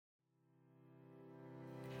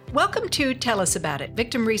Welcome to Tell Us About It,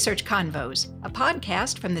 Victim Research Convos, a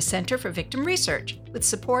podcast from the Center for Victim Research with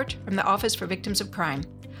support from the Office for Victims of Crime.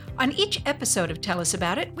 On each episode of Tell Us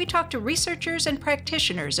About It, we talk to researchers and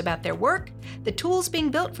practitioners about their work, the tools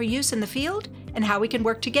being built for use in the field, and how we can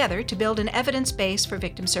work together to build an evidence base for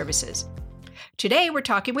victim services. Today, we're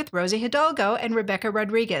talking with Rosie Hidalgo and Rebecca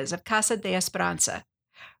Rodriguez of Casa de Esperanza.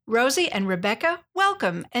 Rosie and Rebecca,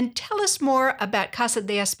 welcome, and tell us more about Casa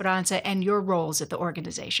de Esperanza and your roles at the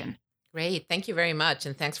organization. Great. Thank you very much,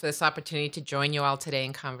 and thanks for this opportunity to join you all today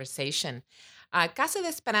in conversation. Casa de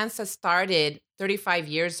Esperanza started 35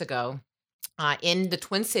 years ago in the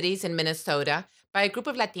Twin Cities in Minnesota by a group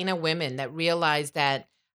of Latina women that realized that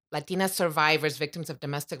Latina survivors, victims of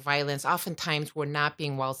domestic violence, oftentimes were not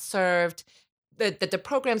being well served. The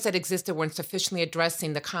programs that existed weren't sufficiently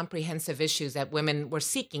addressing the comprehensive issues that women were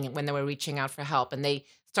seeking when they were reaching out for help. And they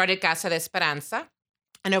started Casa de Esperanza.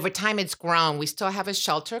 And over time, it's grown. We still have a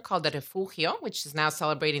shelter called the Refugio, which is now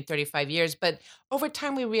celebrating 35 years. But over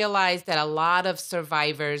time, we realized that a lot of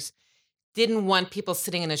survivors didn't want people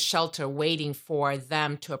sitting in a shelter waiting for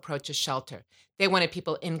them to approach a shelter. They wanted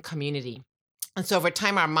people in community. And so over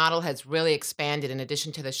time, our model has really expanded, in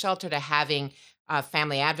addition to the shelter, to having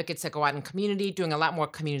family advocates that go out in community, doing a lot more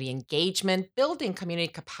community engagement, building community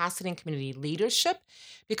capacity and community leadership.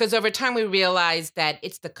 Because over time, we realized that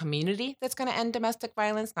it's the community that's going to end domestic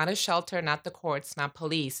violence, not a shelter, not the courts, not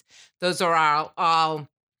police. Those are all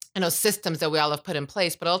systems that we all have put in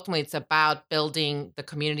place. But ultimately, it's about building the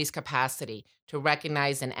community's capacity to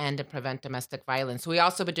recognize and end and prevent domestic violence. So we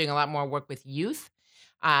also been doing a lot more work with youth.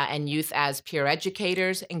 And youth as peer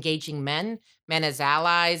educators, engaging men as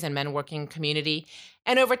allies, and men working in community.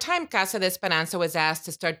 And over time, Casa de Esperanza was asked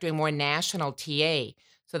to start doing more national TA.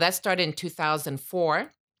 So that started in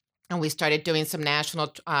 2004, and we started doing some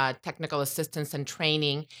national technical assistance and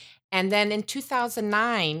training. And then in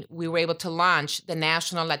 2009, we were able to launch the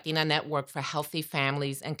National Latina Network for Healthy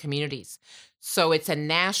Families and Communities. So it's a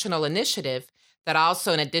national initiative that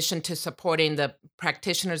also, in addition to supporting the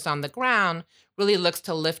practitioners on the ground, really looks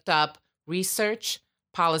to lift up research,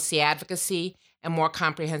 policy advocacy, and more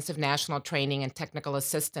comprehensive national training and technical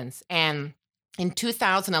assistance. And in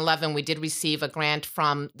 2011, we did receive a grant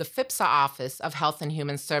from the FIPSA Office of Health and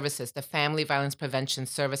Human Services, the Family Violence Prevention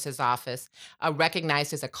Services Office,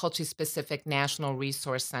 recognized as a culturally specific national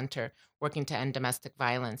resource center working to end domestic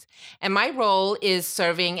violence. And my role is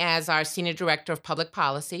serving as our Senior Director of Public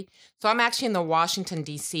Policy. So I'm actually in the Washington,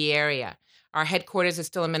 D.C. area. Our headquarters is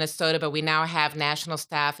still in Minnesota, but we now have national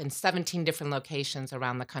staff in 17 different locations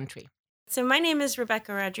around the country. So my name is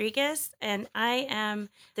Rebecca Rodriguez, and I am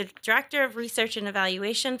the Director of Research and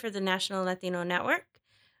Evaluation for the National Latino Network.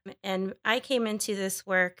 And I came into this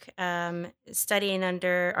work studying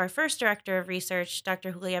under our first Director of Research,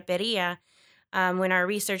 Dr. Julia Perilla, when our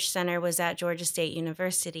research center was at Georgia State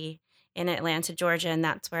University in Atlanta, Georgia, and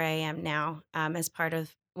that's where I am now as part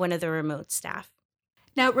of one of the remote staff.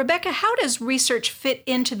 Now, Rebecca, how does research fit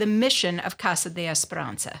into the mission of Casa de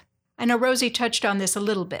Esperanza? I know Rosie touched on this a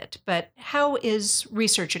little bit, but how is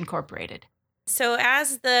research incorporated? So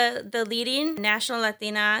as the leading National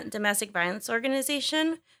Latina Domestic Violence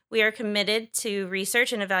Organization, we are committed to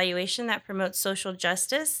research and evaluation that promotes social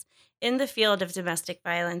justice in the field of domestic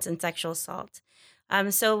violence and sexual assault.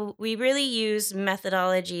 So we really use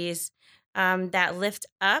methodologies that lift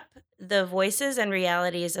up the voices and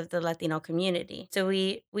realities of the Latino community. So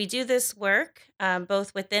we do this work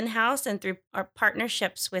both within house and through our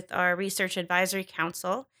partnerships with our Research Advisory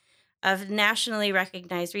Council of nationally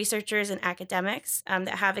recognized researchers and academics that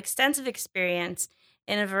have extensive experience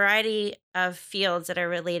in a variety of fields that are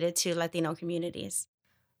related to Latino communities.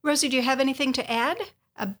 Rosie, do you have anything to add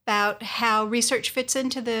about how research fits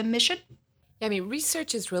into the mission? Yeah,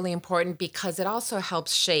 research is really important because it also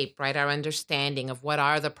helps shape, right, our understanding of what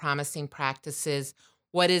are the promising practices,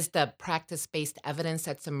 what is the practice-based evidence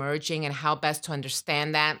that's emerging, and how best to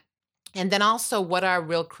understand that. And then also what are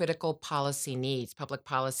real critical policy needs, public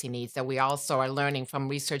policy needs that we also are learning from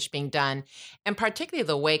research being done. And particularly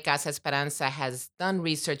the way Casa Esperanza has done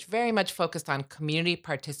research very much focused on community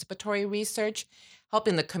participatory research,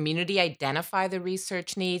 helping the community identify the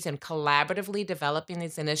research needs and collaboratively developing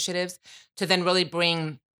these initiatives to then really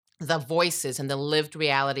bring the voices and the lived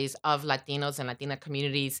realities of Latinos and Latina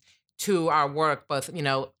communities to our work, both,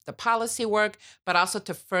 the policy work, but also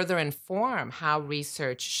to further inform how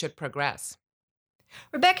research should progress.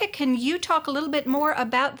 Rebecca, can you talk a little bit more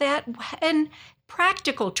about that? In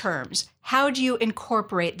practical terms, how do you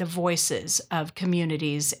incorporate the voices of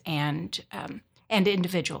communities and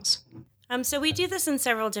individuals? So we do this in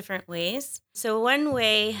several different ways. So one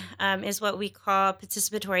way is what we call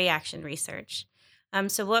participatory action research.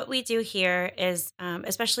 So what we do here is,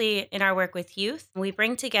 especially in our work with youth, we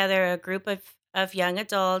bring together a group of young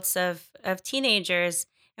adults, of teenagers,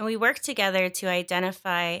 and we work together to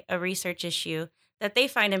identify a research issue that they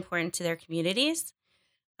find important to their communities.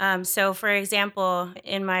 So, for example,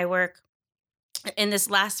 in my work, in this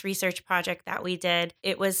last research project that we did,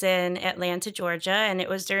 it was in Atlanta, Georgia, and it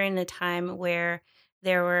was during a time where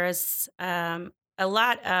there was a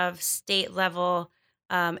lot of state level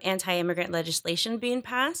anti immigrant legislation being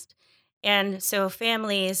passed. And so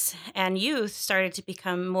families and youth started to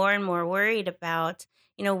become more and more worried about,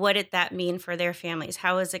 what did that mean for their families?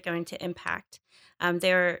 How is it going to impact?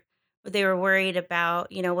 They were worried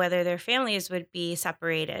about, whether their families would be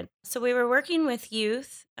separated. So we were working with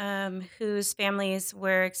youth whose families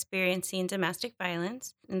were experiencing domestic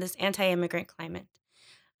violence in this anti-immigrant climate.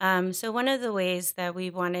 So one of the ways that we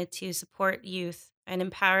wanted to support youth and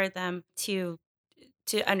empower them to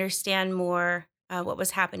understand more what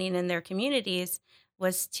was happening in their communities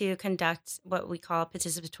was to conduct what we call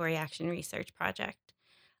participatory action research project.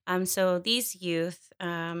 So these youth,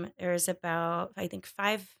 there's about I think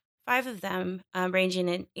five of them, ranging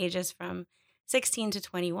in ages from 16 to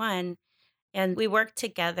 21, and we worked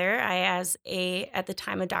together. I, as a at the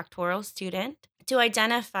time a doctoral student, to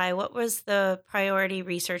identify what was the priority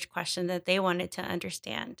research question that they wanted to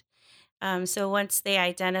understand. So once they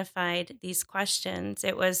identified these questions,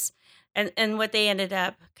 it was, and what they ended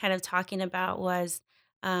up kind of talking about was,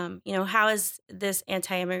 how is this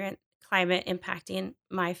anti-immigrant climate impacting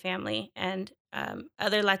my family and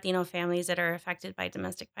other Latino families that are affected by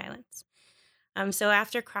domestic violence. So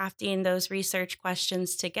after crafting those research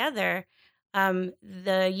questions together,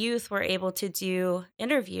 the youth were able to do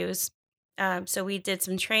interviews. So we did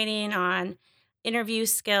some training on interview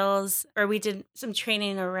skills, or we did some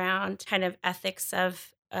training around kind of ethics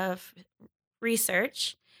of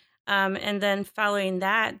research. And then following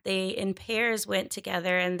that, they in pairs went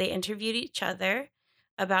together and they interviewed each other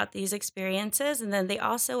about these experiences. And then they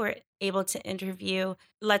also were able to interview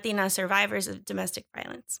Latina survivors of domestic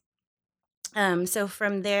violence. So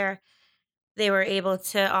from there, they were able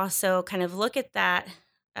to also kind of look at that,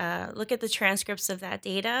 look at the transcripts of that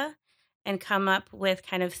data and come up with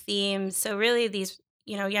kind of themes. So really these,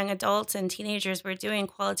 young adults and teenagers were doing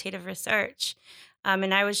qualitative research.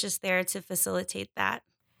 And I was just there to facilitate that.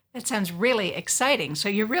 That sounds really exciting. So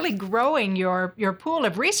you're really growing your pool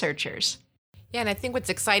of researchers. Yeah, and I think what's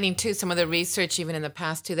exciting too, some of the research even in the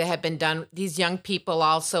past too that have been done, these young people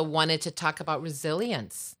also wanted to talk about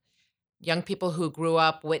resilience. Young people who grew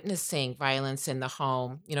up witnessing violence in the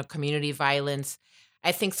home, community violence.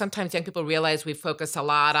 I think sometimes young people realize we focus a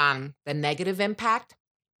lot on the negative impact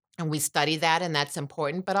and we study that, and that's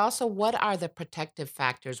important. But also, what are the protective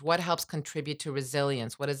factors? What helps contribute to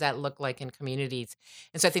resilience? What does that look like in communities?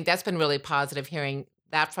 And so I think that's been really positive hearing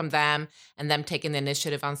that from them and them taking the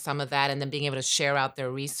initiative on some of that and then being able to share out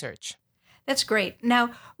their research. That's great.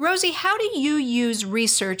 Now, Rosie, how do you use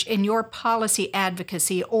research in your policy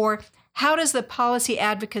advocacy, or how does the policy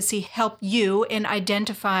advocacy help you in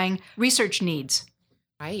identifying research needs?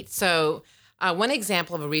 Right. So one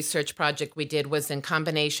example of a research project we did was in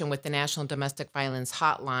combination with the National Domestic Violence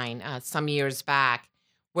Hotline some years back,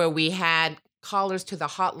 where we had callers to the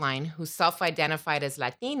hotline who self-identified as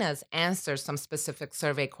Latinas answer some specific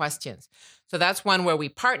survey questions. So that's one where we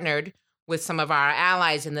partnered with some of our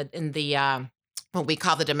allies in the what we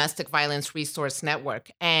call the Domestic Violence Resource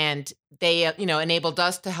Network, and they enabled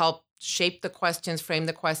us to help shape the questions, frame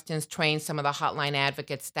the questions, train some of the hotline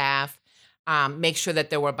advocate staff. Make sure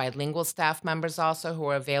that there were bilingual staff members also who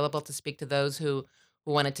were available to speak to those who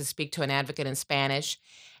wanted to speak to an advocate in Spanish.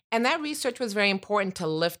 And that research was very important to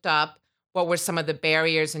lift up what were some of the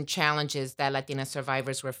barriers and challenges that Latina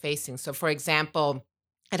survivors were facing. So, for example,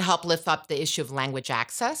 it helped lift up the issue of language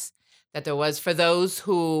access, that there was for those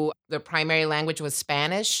who their primary language was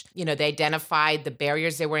Spanish. They identified the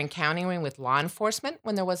barriers they were encountering with law enforcement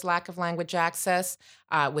when there was lack of language access,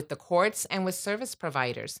 with the courts and with service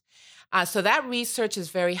providers. So that research is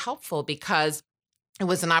very helpful because it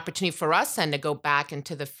was an opportunity for us then to go back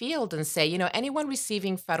into the field and say, anyone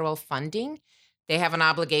receiving federal funding, they have an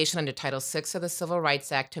obligation under Title VI of the Civil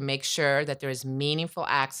Rights Act to make sure that there is meaningful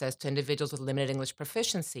access to individuals with limited English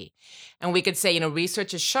proficiency. And we could say,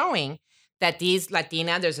 research is showing that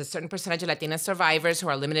there's a certain percentage of Latina survivors who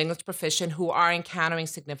are limited English proficient who are encountering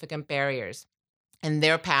significant barriers in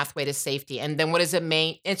their pathway to safety. And then what does it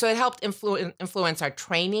mean? And so it helped influence our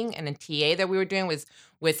training and in TA that we were doing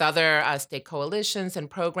with other state coalitions and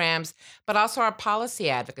programs, but also our policy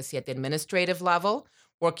advocacy at the administrative level,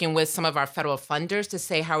 working with some of our federal funders to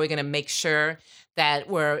say, how are we going to make sure that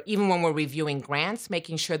even when we're reviewing grants,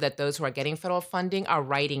 making sure that those who are getting federal funding are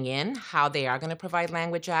writing in how they are going to provide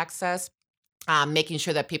language access, making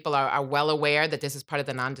sure that people are well aware that this is part of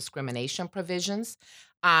the non-discrimination provisions.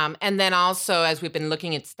 And then also, as we've been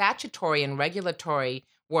looking at statutory and regulatory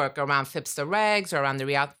work around FIPSA regs or around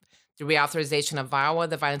the reauthorization of VAWA,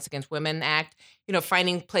 the Violence Against Women Act,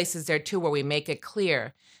 finding places there too where we make it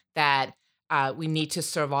clear that we need to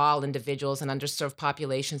serve all individuals and underserved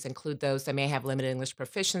populations, include those that may have limited English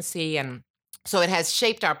proficiency. And so it has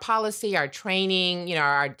shaped our policy, our training,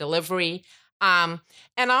 our delivery. And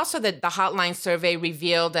also the hotline survey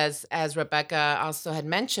revealed, as Rebecca also had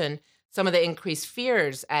mentioned, some of the increased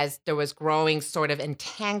fears as there was growing sort of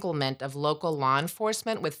entanglement of local law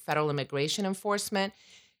enforcement with federal immigration enforcement.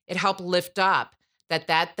 It helped lift up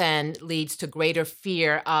that then leads to greater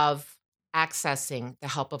fear of accessing the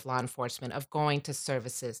help of law enforcement, of going to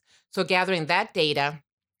services. So gathering that data,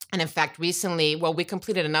 and in fact, recently, we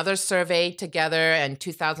completed another survey together in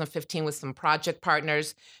 2015 with some project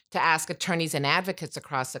partners to ask attorneys and advocates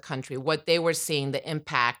across the country what they were seeing the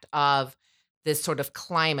impact of this sort of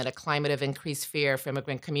a climate of increased fear for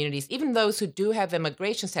immigrant communities, even those who do have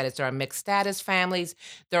immigration status. There are mixed status families.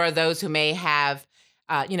 There are those who may have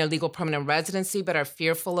legal permanent residency, but are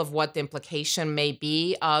fearful of what the implication may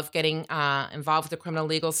be of getting involved with the criminal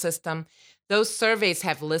legal system. Those surveys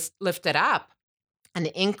have lifted up an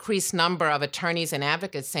increased number of attorneys and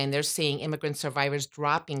advocates saying they're seeing immigrant survivors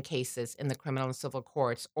dropping cases in the criminal and civil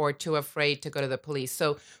courts or too afraid to go to the police.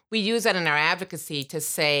 So we use that in our advocacy to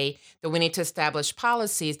say that we need to establish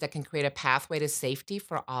policies that can create a pathway to safety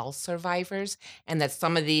for all survivors, and that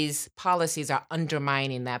some of these policies are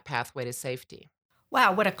undermining that pathway to safety.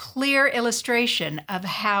 Wow, what a clear illustration of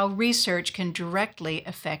how research can directly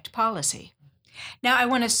affect policy. Now, I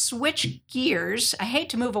want to switch gears. I hate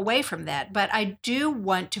to move away from that, but I do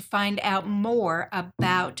want to find out more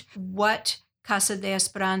about what Casa de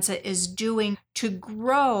Esperanza is doing to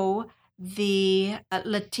grow the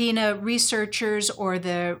Latina researchers or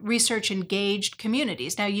the research-engaged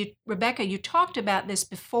communities. Now, Rebecca, you talked about this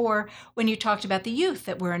before when you talked about the youth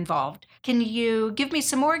that were involved. Can you give me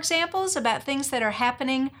some more examples about things that are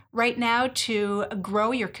happening right now to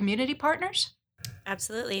grow your community partners?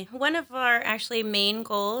 Absolutely. One of our actually main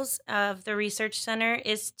goals of the Research Center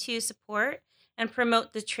is to support and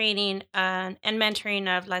promote the training and mentoring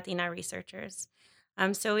of Latina researchers.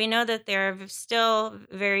 So we know that there are still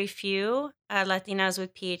very few Latinas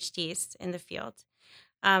with PhDs in the field.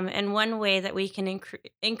 And one way that we can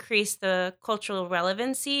increase the cultural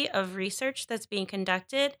relevancy of research that's being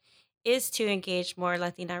conducted is to engage more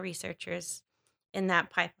Latina researchers in that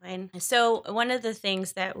pipeline. So one of the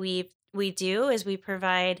things that we do is we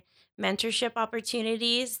provide mentorship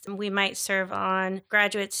opportunities. We might serve on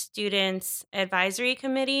graduate students advisory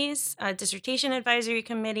committees, dissertation advisory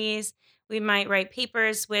committees. We might write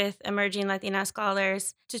papers with emerging Latina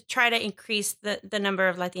scholars to try to increase the number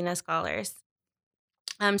of Latina scholars.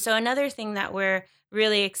 So another thing that we're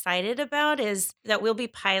really excited about is that we'll be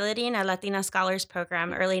piloting a Latina Scholars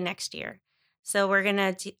Program early next year. So we're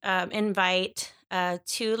going to invite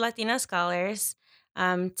 2 Latina scholars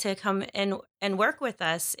to come and work with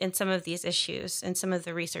us in some of these issues and some of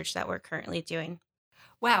the research that we're currently doing.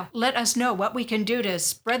 Wow, let us know what we can do to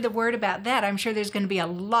spread the word about that. I'm sure there's going to be a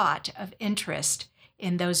lot of interest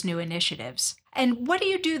in those new initiatives. And what do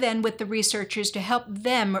you do then with the researchers to help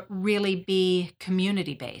them really be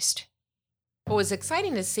community-based? What was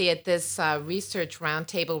exciting to see at this research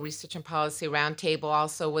and policy roundtable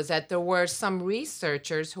also was that there were some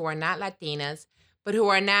researchers who are not Latinas, but who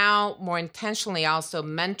are now more intentionally also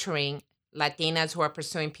mentoring Latinas who are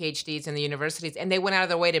pursuing PhDs in the universities. And they went out of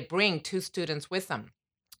their way to bring 2 students with them.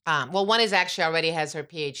 One is actually already has her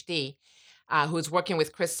PhD, who's working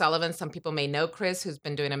with Chris Sullivan. Some people may know Chris, who's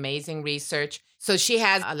been doing amazing research. So she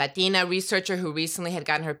has a Latina researcher who recently had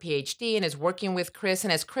gotten her PhD and is working with Chris.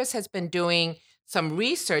 And as Chris has been doing some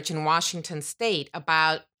research in Washington State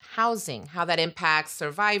about housing, how that impacts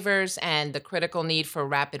survivors and the critical need for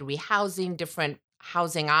rapid rehousing, different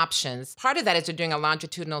housing options. Part of that is they're doing a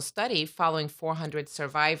longitudinal study following 400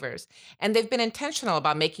 survivors. And they've been intentional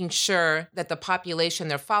about making sure that the population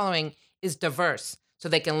they're following is diverse, so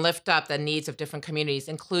they can lift up the needs of different communities,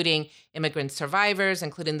 including immigrant survivors,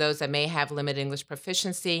 including those that may have limited English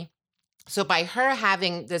proficiency. So by her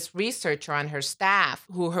having this researcher on her staff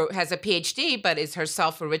who has a PhD, but is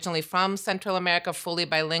herself originally from Central America, fully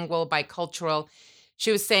bilingual, bicultural,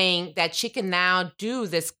 she was saying that she can now do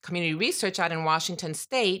this community research out in Washington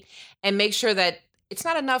State and make sure that it's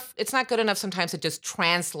not good enough sometimes to just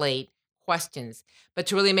translate questions, but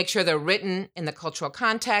to really make sure they're written in the cultural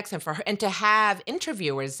context, and to have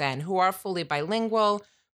interviewers then who are fully bilingual,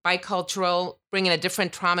 bicultural, bringing a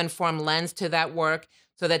different trauma-informed lens to that work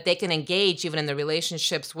so that they can engage even in the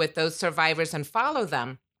relationships with those survivors and follow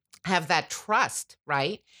them, have that trust,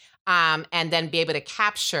 right? And then be able to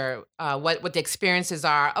capture what the experiences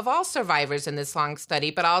are of all survivors in this long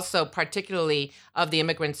study, but also particularly of the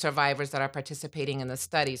immigrant survivors that are participating in the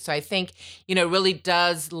study. So I think, it really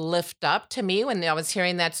does lift up to me when I was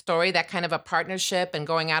hearing that story, that kind of a partnership and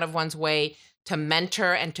going out of one's way to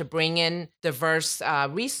mentor and to bring in diverse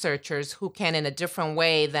researchers who can, in a different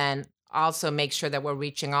way, then also make sure that we're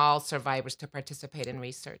reaching all survivors to participate in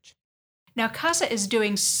research. Now, CASA is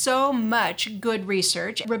doing so much good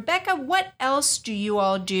research. Rebecca, what else do you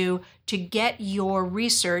all do to get your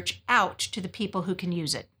research out to the people who can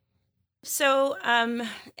use it? So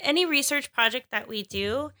any research project that we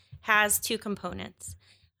do has two components.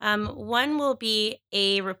 One will be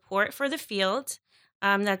a report for the field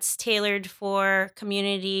that's tailored for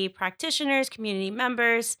community practitioners, community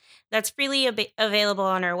members, that's freely available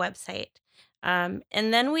on our website. And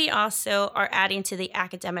then we also are adding to the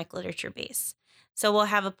academic literature base. So we'll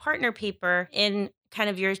have a partner paper in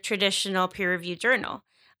kind of your traditional peer-reviewed journal.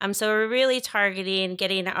 So we're really targeting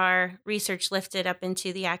getting our research lifted up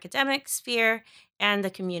into the academic sphere and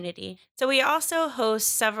the community. So we also host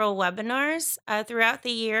several webinars throughout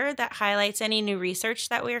the year that highlights any new research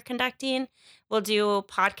that we are conducting. We'll do a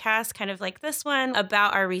podcast kind of like this one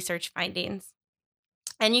about our research findings.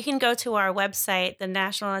 And you can go to our website, the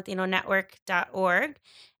nationallatinonetwork.org.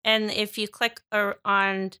 And if you click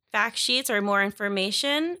on fact sheets or more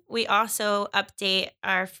information, we also update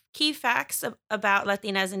our key facts about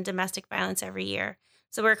Latinas and domestic violence every year.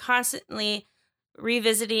 So we're constantly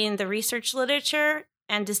revisiting the research literature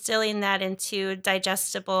and distilling that into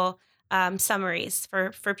digestible summaries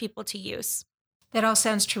for people to use. That all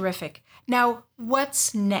sounds terrific. Now,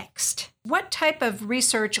 what's next? What type of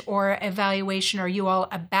research or evaluation are you all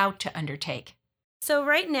about to undertake? So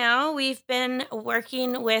right now, we've been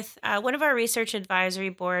working with one of our research advisory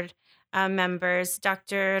board members,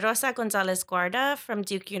 Dr. Rosa Gonzalez Guarda from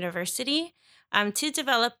Duke University, to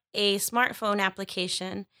develop a smartphone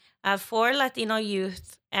application for Latino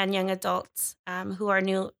youth and young adults who are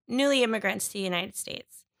newly immigrants to the United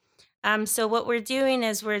States. So what we're doing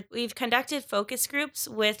is we've conducted focus groups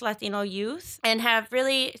with Latino youth and have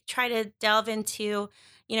really tried to delve into,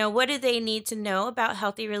 what do they need to know about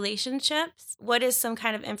healthy relationships? What is some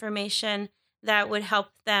kind of information that would help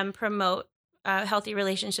them promote healthy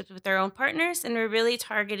relationships with their own partners? And we're really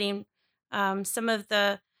targeting some of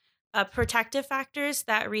the protective factors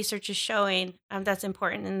that research is showing that's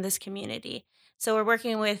important in this community. So we're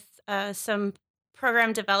working with some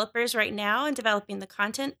program developers right now and developing the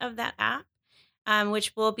content of that app,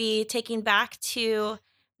 which we'll be taking back to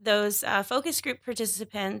those focus group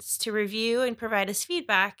participants to review and provide us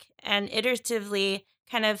feedback and iteratively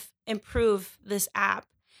kind of improve this app.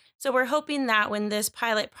 So we're hoping that when this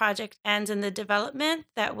pilot project ends in the development,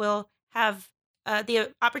 that we'll have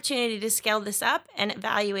the opportunity to scale this up and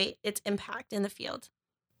evaluate its impact in the field.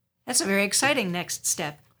 That's a very exciting next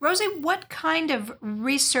step. Rosie, what kind of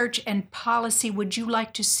research and policy would you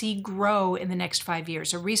like to see grow in the next 5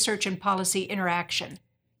 years, a research and policy interaction?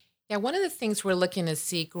 Yeah, one of the things we're looking to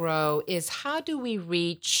see grow is how do we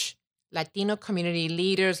reach Latino community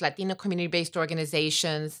leaders, Latino community-based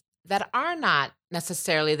organizations that are not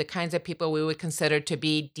necessarily the kinds of people we would consider to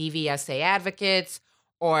be DVSA advocates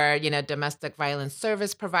or, domestic violence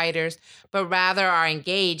service providers, but rather are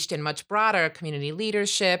engaged in much broader community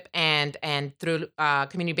leadership and through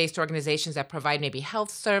community-based organizations that provide maybe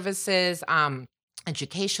health services,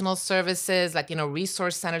 educational services,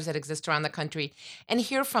 resource centers that exist around the country, and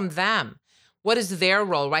hear from them. What is their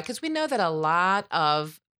role, right? Because we know that a lot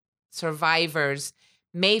of survivors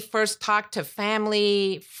may first talk to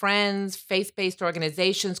family, friends, faith-based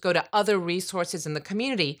organizations, go to other resources in the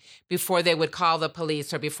community before they would call the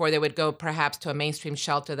police or before they would go perhaps to a mainstream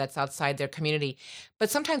shelter that's outside their community. But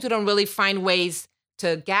sometimes we don't really find ways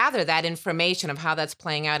to gather that information of how that's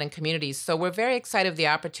playing out in communities. So we're very excited of the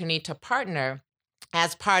opportunity to partner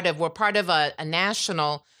we're part of a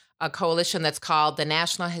national coalition that's called the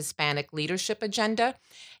National Hispanic Leadership Agenda.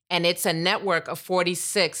 And it's a network of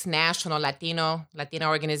 46 national Latino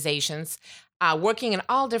organizations working in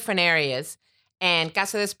all different areas. And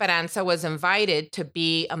Casa de Esperanza was invited to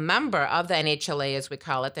be a member of the NHLA, as we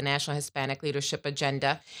call it, the National Hispanic Leadership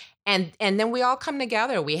Agenda. And then we all come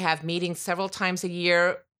together. We have meetings several times a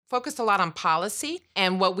year focused a lot on policy.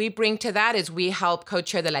 And what we bring to that is we help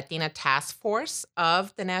co-chair the Latina Task Force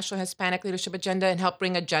of the National Hispanic Leadership Agenda and help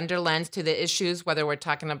bring a gender lens to the issues, whether we're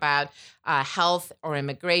talking about health or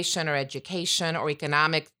immigration or education or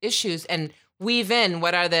economic issues, and weave in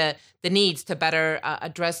what are the needs to better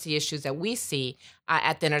address the issues that we see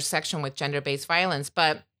at the intersection with gender-based violence.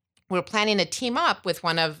 But we're planning to team up with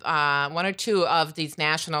one or two of these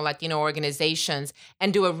national Latino organizations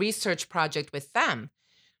and do a research project with them,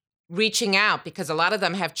 reaching out, because a lot of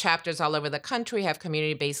them have chapters all over the country, have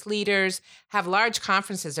community-based leaders, have large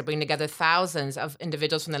conferences that bring together thousands of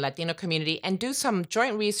individuals from the Latino community, and do some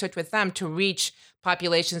joint research with them to reach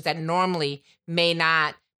populations that normally may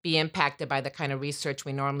not be impacted by the kind of research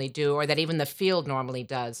we normally do, or that even the field normally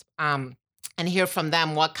does. And hear from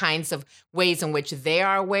them what kinds of ways in which they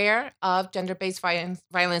are aware of gender-based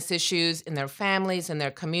violence issues in their families, in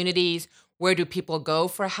their communities. Where do people go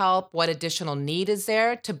for help? What additional need is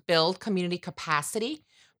there to build community capacity,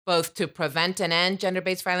 both to prevent and end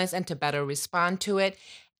gender-based violence and to better respond to it?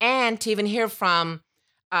 And to even hear from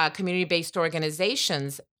community-based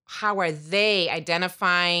organizations, how are they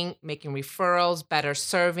identifying, making referrals, better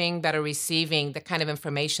serving, better receiving the kind of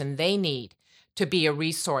information they need to be a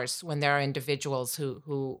resource when there are individuals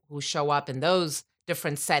who show up in those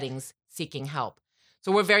different settings seeking help.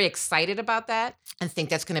 So we're very excited about that and think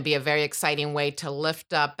that's going to be a very exciting way to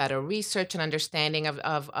lift up better research and understanding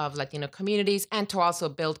of Latino communities, and to also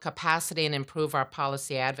build capacity and improve our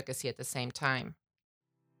policy advocacy at the same time.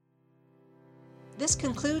 This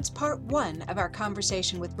concludes part 1 of our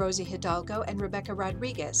conversation with Rosie Hidalgo and Rebecca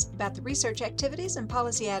Rodriguez about the research activities and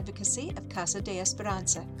policy advocacy of Casa de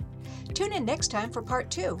Esperanza. Tune in next time for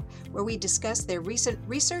part 2, where we discuss their recent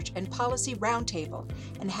research and policy roundtable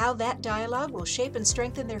and how that dialogue will shape and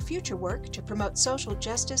strengthen their future work to promote social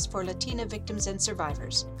justice for Latina victims and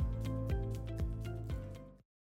survivors.